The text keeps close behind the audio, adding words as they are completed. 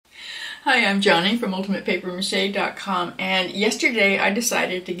Hi, I'm Johnny from UltimatePaperMache.com, and yesterday I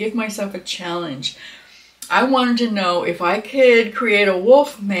decided to give myself a challenge. I wanted to know if I could create a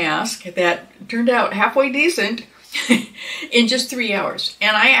wolf mask that turned out halfway decent in just 3 hours.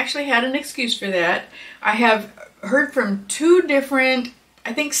 And I actually had an excuse for that. I have heard from two different,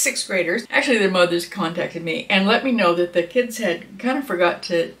 I think 6th graders. Actually, their mothers contacted me and let me know that the kids had kind of forgot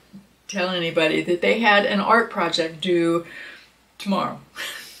to tell anybody that they had an art project due tomorrow.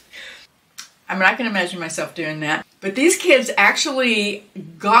 I mean, I can imagine myself doing that. But these kids actually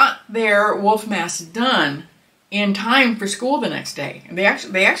got their wolf mask done in time for school the next day. And they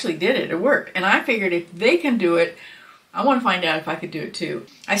actually did it. It worked. And I figured if they can do it, I want to find out if I could do it too.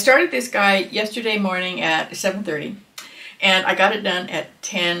 I started this guy yesterday morning at 7:30, and I got it done at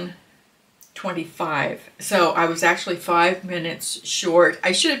 10:25. So I was actually 5 minutes short.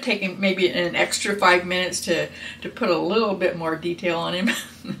 I should have taken maybe an extra 5 minutes to put a little bit more detail on him.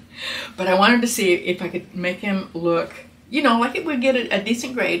 But I wanted to see if I could make him look, you know, like it would get a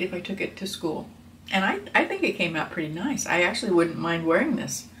decent grade if I took it to school. And I think it came out pretty nice. I actually wouldn't mind wearing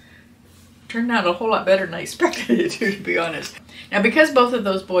this. Turned out a whole lot better than I expected it to be honest. Now, because both of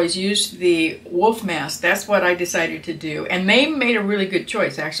those boys used the wolf mask, that's what I decided to do. And they made a really good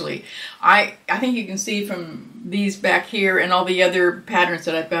choice, actually. I think you can see from these back here and all the other patterns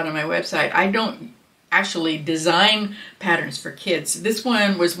that I've got on my website, I don't actually design patterns for kids. This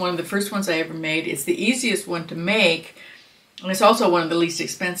one was one of the first ones I ever made. It's the easiest one to make, and it's also one of the least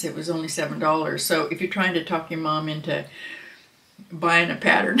expensive. It was only $7. So if you're trying to talk your mom into buying a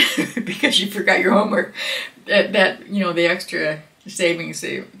pattern because you forgot your homework, that you know, the extra savings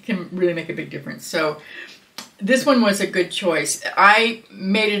can really make a big difference. So this one was a good choice. I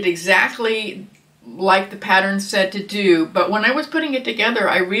made it exactly like the pattern said to do, but when I was putting it together,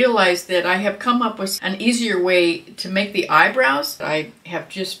 I realized that I have come up with an easier way to make the eyebrows. I have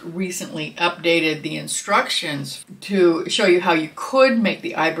just recently updated the instructions to show you how you could make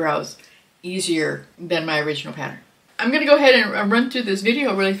the eyebrows easier than my original pattern. I'm going to go ahead and run through this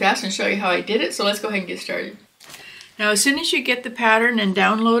video really fast and show you how I did it, so let's go ahead and get started. Now, as soon as you get the pattern and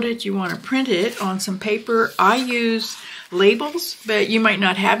download it, you want to print it on some paper. I use labels, but you might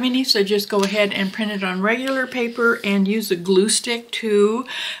not have any, so just go ahead and print it on regular paper and use a glue stick to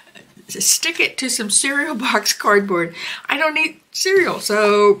stick it to some cereal box cardboard. I don't eat cereal,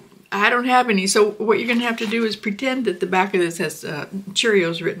 so I don't have any, so what you're going to have to do is pretend that the back of this has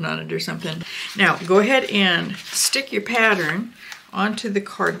Cheerios written on it or something. Now, go ahead and stick your pattern onto the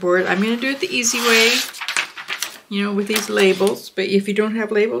cardboard. I'm going to do it the easy way, you know, with these labels, but if you don't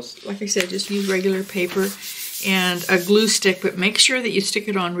have labels, like I said, just use regular paper and a glue stick, but make sure that you stick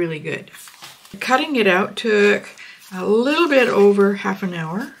it on really good. Cutting it out took a little bit over half an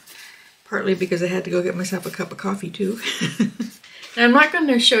hour, partly because I had to go get myself a cup of coffee too. Now, I'm not going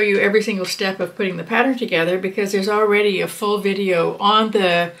to show you every single step of putting the pattern together because there's already a full video on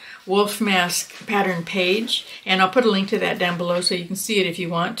the wolf mask pattern page, and I'll put a link to that down below so you can see it if you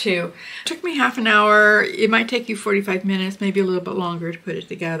want to. It took me half an hour. It might take you 45 minutes, maybe a little bit longer to put it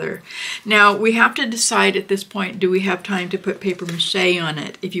together. Now, we have to decide at this point, do we have time to put paper mache on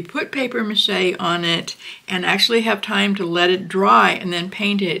it? If you put paper mache on it and actually have time to let it dry and then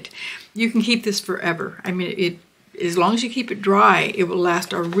paint it, you can keep this forever. I mean, as long as you keep it dry, it will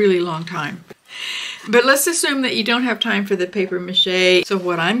last a really long time. But let's assume that you don't have time for the paper mache. So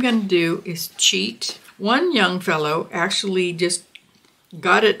what I'm going to do is cheat. One young fellow actually just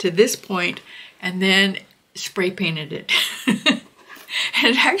got it to this point and then spray painted it.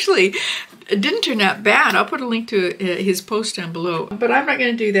 And actually, it didn't turn out bad. I'll put a link to his post down below. But I'm not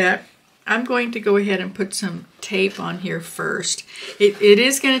going to do that. I'm going to go ahead and put some tape on here first. It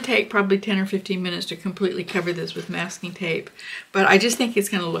is going to take probably 10 or 15 minutes to completely cover this with masking tape, but I just think it's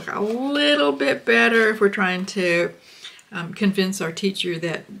going to look a little bit better if we're trying to convince our teacher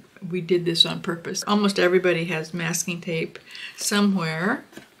that we did this on purpose. Almost everybody has masking tape somewhere.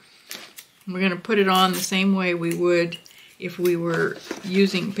 We're going to put it on the same way we would if we were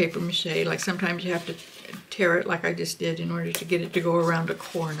using paper mache. Like sometimes you have to tear it like I just did in order to get it to go around a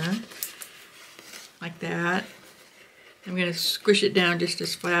corner. Like that. I'm going to squish it down just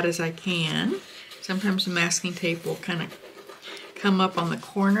as flat as I can. Sometimes the masking tape will kind of come up on the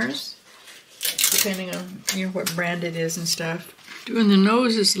corners, depending on, you know, what brand it is and stuff. Doing the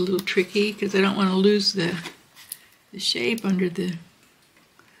nose is a little tricky because I don't want to lose the shape under the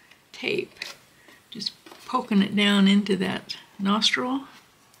tape. Just poking it down into that nostril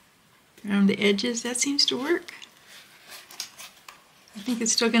around the edges. That seems to work. I think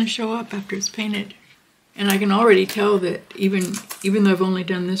it's still going to show up after it's painted. And I can already tell that even though I've only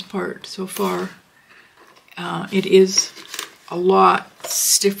done this part so far, it is a lot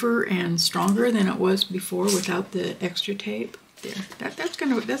stiffer and stronger than it was before without the extra tape. There, that's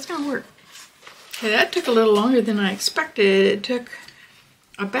gonna work. Okay, that took a little longer than I expected. It took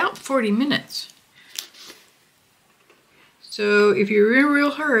about 40 minutes. So if you're in a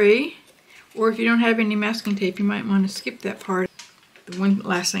real hurry, or if you don't have any masking tape, you might want to skip that part. The one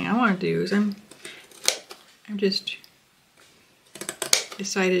last thing I want to do is I'm just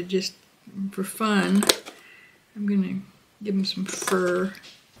decided, just for fun, I'm gonna give him some fur.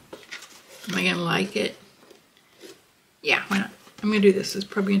 Am I gonna like it? Yeah, why not? I'm gonna do this. It's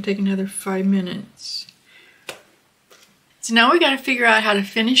probably gonna take another 5 minutes. So now we gotta figure out how to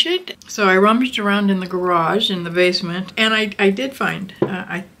finish it. So I rummaged around in the garage, in the basement, and I did find,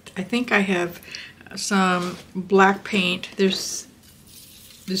 I think I have some black paint. There's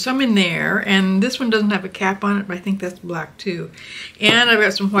some in there, and this one doesn't have a cap on it, but I think that's black too. And I've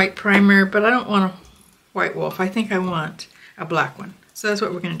got some white primer, but I don't want a white wolf. I think I want a black one. So that's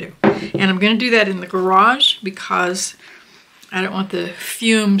what we're gonna do. And I'm gonna do that in the garage because I don't want the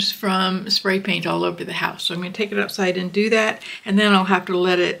fumes from spray paint all over the house. So I'm gonna take it outside and do that, and then I'll have to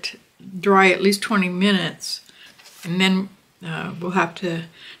let it dry at least 20 minutes. And then we'll have to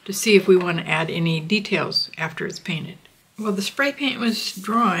see if we want to add any details after it's painted. Well, the spray paint was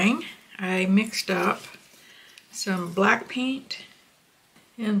drying. I mixed up some black paint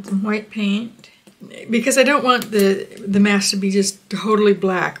and some white paint because I don't want the mask to be just totally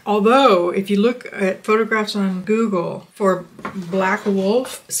black. Although, if you look at photographs on Google for black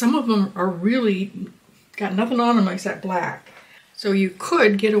wolf, some of them are really got nothing on them except black. So you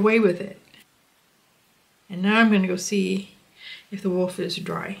could get away with it. And now I'm going to go see if the wolf is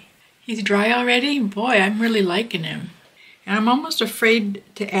dry. He's dry already? Boy, I'm really liking him. And I'm almost afraid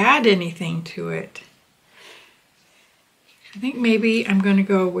to add anything to it. I think maybe I'm going to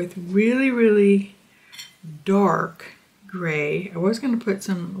go with really, really dark gray. I was going to put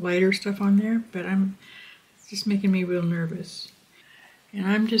some lighter stuff on there, but it's just making me real nervous. And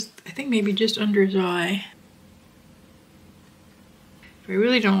I think maybe just under his eye. If I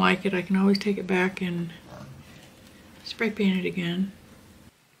really don't like it, I can always take it back and spray paint it again.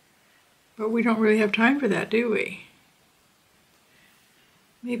 But we don't really have time for that, do we?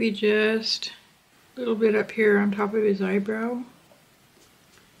 Maybe just a little bit up here on top of his eyebrow.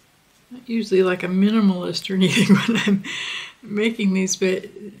 Not usually like a minimalist or anything when I'm making these, but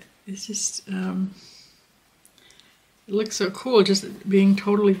it's just, it looks so cool just being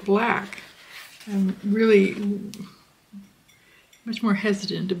totally black. I'm really much more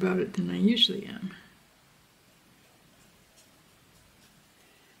hesitant about it than I usually am.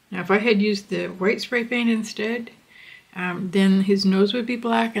 Now, if I had used the white spray paint instead, then his nose would be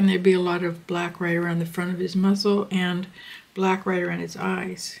black, and there'd be a lot of black right around the front of his muzzle and black right around his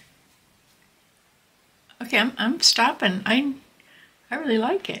eyes. Okay, I'm stopping. I really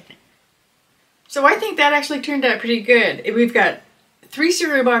like it. So I think that actually turned out pretty good. We've got 3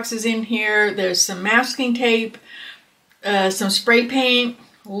 cereal boxes in here. There's some masking tape, some spray paint,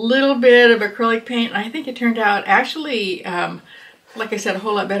 a little bit of acrylic paint. I think it turned out actually, like I said, a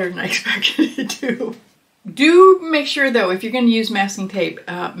whole lot better than I expected it to. Do make sure, though, if you're going to use masking tape,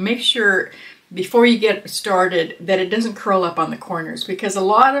 make sure before you get started that it doesn't curl up on the corners, because a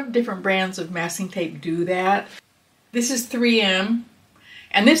lot of different brands of masking tape do that. This is 3M,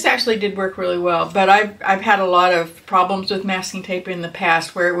 and this actually did work really well, but I've had a lot of problems with masking tape in the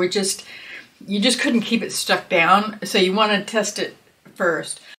past where it would you just couldn't keep it stuck down, so you want to test it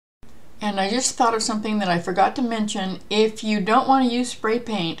first. And I just thought of something that I forgot to mention. If you don't want to use spray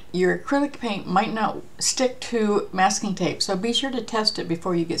paint, your acrylic paint might not stick to masking tape. So be sure to test it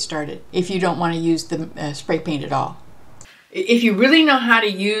before you get started if you don't want to use the spray paint at all. If you really know how to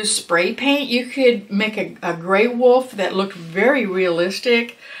use spray paint, you could make a gray wolf that looked very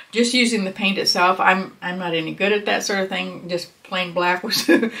realistic just using the paint itself. I'm not any good at that sort of thing. Just plain black was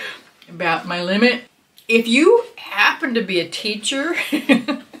about my limit. If you happen to be a teacher,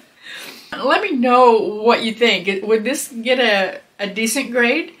 let me know what you think. Would this get a decent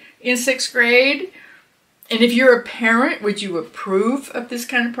grade in 6th grade? And if you're a parent, would you approve of this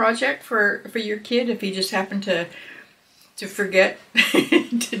kind of project for your kid if he just happened to forget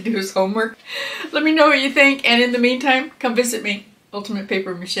to do his homework? Let me know what you think. And in the meantime, come visit me,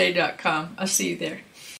 ultimatepapermache.com. I'll see you there.